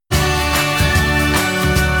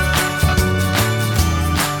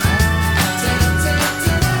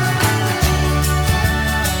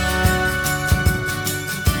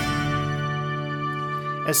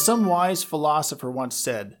As some wise philosopher once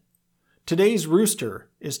said, today's rooster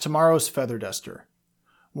is tomorrow's feather duster.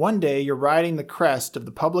 One day you're riding the crest of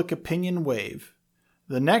the public opinion wave.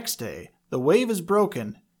 The next day, the wave is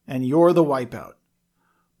broken and you're the wipeout.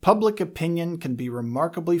 Public opinion can be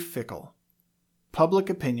remarkably fickle. Public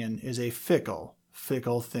opinion is a fickle,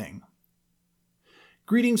 fickle thing.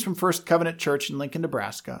 Greetings from First Covenant Church in Lincoln,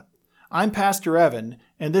 Nebraska. I'm Pastor Evan,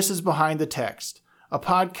 and this is Behind the Text, a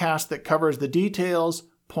podcast that covers the details,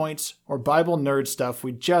 points, or Bible nerd stuff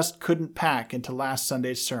we just couldn't pack into last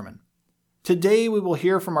Sunday's sermon. Today we will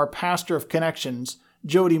hear from our pastor of Connections,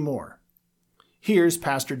 Jody Moore. Here's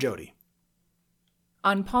Pastor Jody.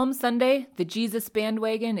 On Palm Sunday, the Jesus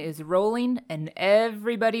bandwagon is rolling and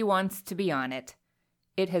everybody wants to be on it.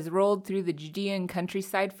 It has rolled through the Judean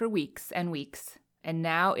countryside for weeks and weeks, and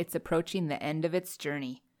now it's approaching the end of its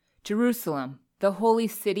journey. Jerusalem, the holy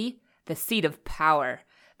city, the seat of power,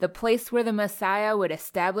 the place where the Messiah would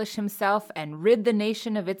establish himself and rid the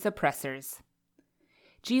nation of its oppressors.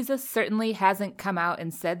 Jesus certainly hasn't come out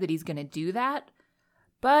and said that he's going to do that,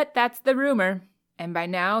 but that's the rumor. And by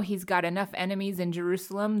now, he's got enough enemies in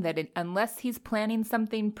Jerusalem that unless he's planning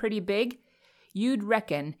something pretty big, you'd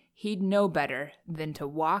reckon he'd know better than to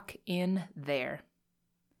walk in there.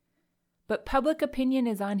 But public opinion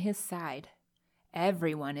is on his side.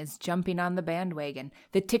 Everyone is jumping on the bandwagon.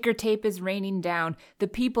 The ticker tape is raining down. The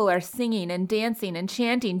people are singing and dancing and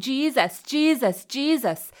chanting, Jesus, Jesus,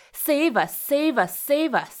 Jesus, save us, save us,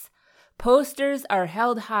 save us. Posters are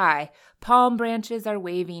held high. Palm branches are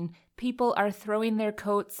waving. People are throwing their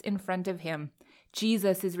coats in front of him.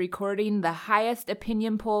 Jesus is recording the highest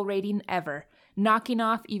opinion poll rating ever, knocking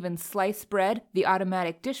off even sliced bread, the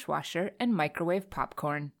automatic dishwasher, and microwave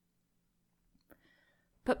popcorn.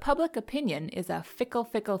 But public opinion is a fickle,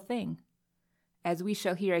 fickle thing. As we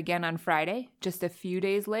shall hear again on Friday, just a few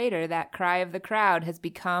days later, that cry of the crowd has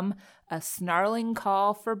become a snarling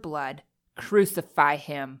call for blood. Crucify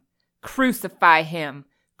him! Crucify him!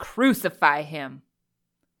 Crucify him!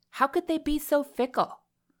 How could they be so fickle?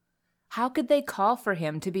 How could they call for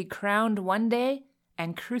him to be crowned one day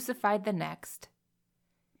and crucified the next?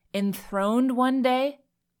 Enthroned one day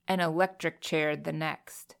and electric chaired the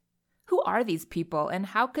next? Who are these people, and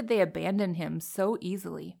how could they abandon him so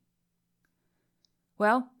easily?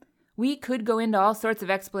 Well, we could go into all sorts of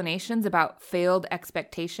explanations about failed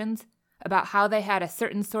expectations, about how they had a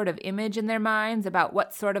certain sort of image in their minds, about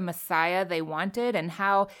what sort of Messiah they wanted, and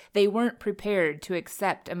how they weren't prepared to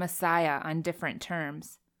accept a Messiah on different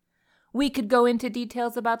terms. We could go into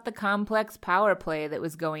details about the complex power play that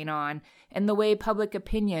was going on and the way public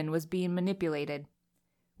opinion was being manipulated.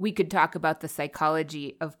 We could talk about the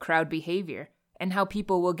psychology of crowd behavior and how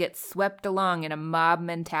people will get swept along in a mob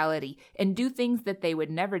mentality and do things that they would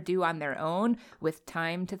never do on their own with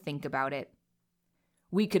time to think about it.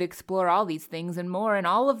 We could explore all these things and more, and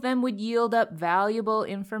all of them would yield up valuable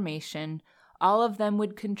information. All of them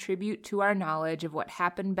would contribute to our knowledge of what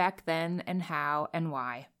happened back then and how and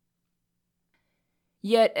why.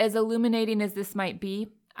 Yet, as illuminating as this might be,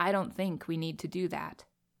 I don't think we need to do that.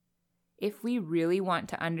 If we really want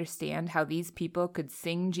to understand how these people could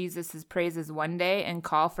sing Jesus' praises one day and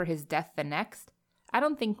call for his death the next, I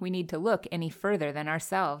don't think we need to look any further than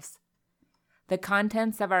ourselves. The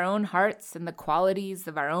contents of our own hearts and the qualities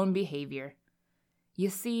of our own behavior.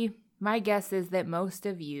 You see, my guess is that most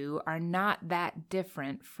of you are not that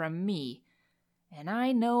different from me, and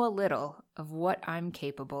I know a little of what I'm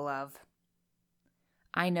capable of.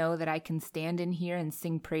 I know that I can stand in here and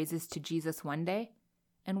sing praises to Jesus one day,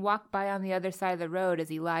 and walk by on the other side of the road as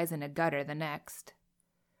he lies in a gutter the next.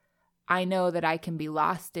 I know that I can be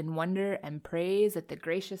lost in wonder and praise at the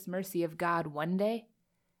gracious mercy of God one day,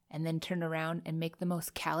 and then turn around and make the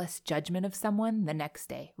most callous judgment of someone the next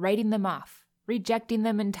day, writing them off, rejecting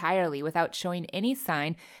them entirely without showing any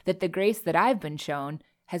sign that the grace that I've been shown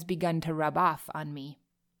has begun to rub off on me.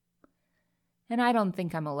 And I don't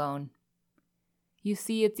think I'm alone. You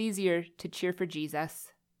see, it's easier to cheer for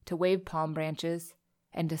Jesus, to wave palm branches,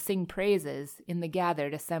 and to sing praises in the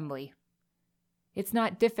gathered assembly. It's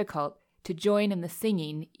not difficult to join in the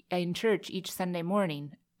singing in church each Sunday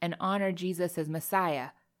morning and honor Jesus as Messiah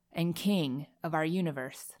and King of our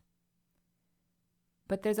universe.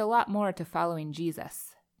 But there's a lot more to following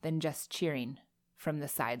Jesus than just cheering from the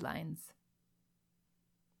sidelines.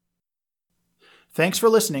 Thanks for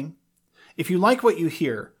listening. If you like what you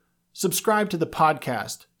hear, subscribe to the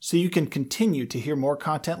podcast so you can continue to hear more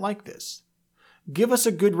content like this. Give us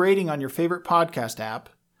a good rating on your favorite podcast app,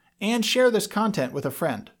 and share this content with a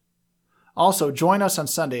friend. Also, join us on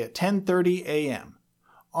Sunday at 10:30 a.m.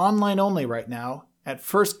 Online only right now at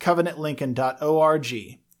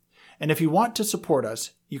firstcovenantlincoln.org. And if you want to support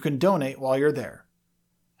us, you can donate while you're there.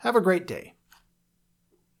 Have a great day.